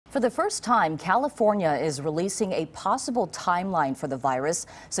For the first time, California is releasing a possible timeline for the virus,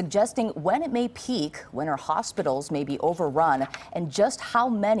 suggesting when it may peak, when our hospitals may be overrun, and just how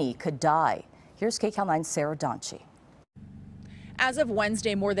many could die. Here's KCAL 9's Sarah Donchi. As of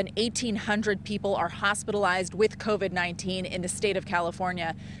Wednesday, more than 1,800 people are hospitalized with COVID-19 in the state of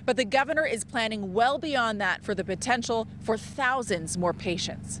California. But the governor is planning well beyond that for the potential for thousands more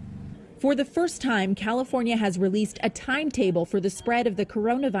patients. For the first time, California has released a timetable for the spread of the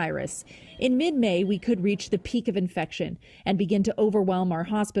coronavirus. In mid-May, we could reach the peak of infection and begin to overwhelm our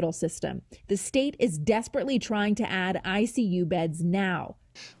hospital system. The state is desperately trying to add ICU beds now.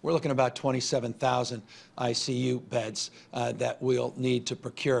 We're looking at about 27,000 ICU beds that we'll need to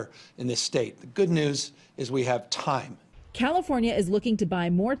procure in this state. The good news is we have time. California is looking to buy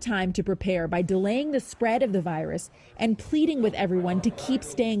more time to prepare by delaying the spread of the virus and pleading with everyone to keep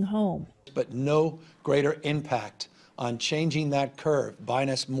staying home. But no greater impact on changing that curve, buying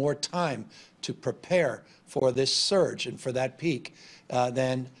us more time to prepare for this surge and for that peak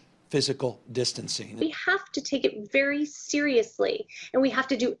than physical distancing. We have to take it very seriously, and we have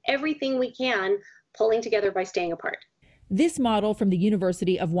to do everything we can, pulling together by staying apart. This model from the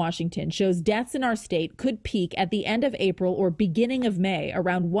University of Washington shows deaths in our state could peak at the end of April or beginning of May,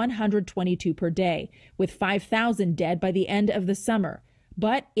 around 122 per day, with 5,000 dead by the end of the summer.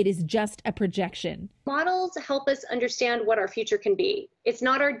 But it is just a projection. Models help us understand what our future can be. It's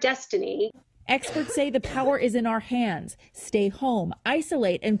not our destiny. Experts say the power is in our hands. Stay home,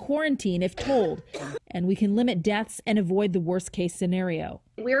 isolate, and quarantine if told, and we can limit deaths and avoid the worst-case scenario.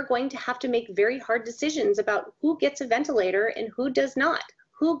 We're going to have to make very hard decisions about who gets a ventilator and who does not,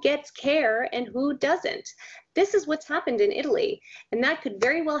 who gets care and who doesn't. This is what's happened in Italy, and that could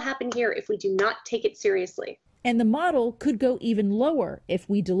very well happen here if we do not take it seriously. And the model could go even lower if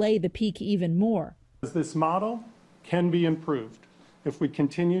we delay the peak even more. This model can be improved. If we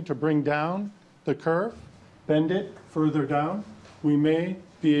continue to bring down the curve, bend it further down, we may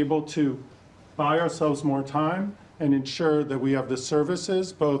be able to buy ourselves more time and ensure that we have the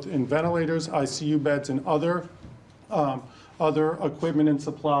services, both in ventilators, ICU beds, and other equipment and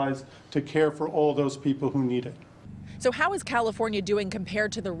supplies to care for all those people who need it. So how is California doing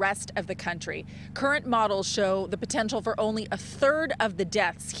compared to the rest of the country? Current models show the potential for only a third of the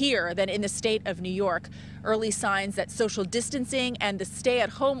deaths here than in the state of New York. Early signs that social distancing and the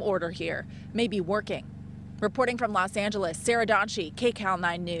stay-at-home order here may be working. Reporting from Los Angeles, Sarah Donchi, KCAL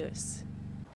 9 News.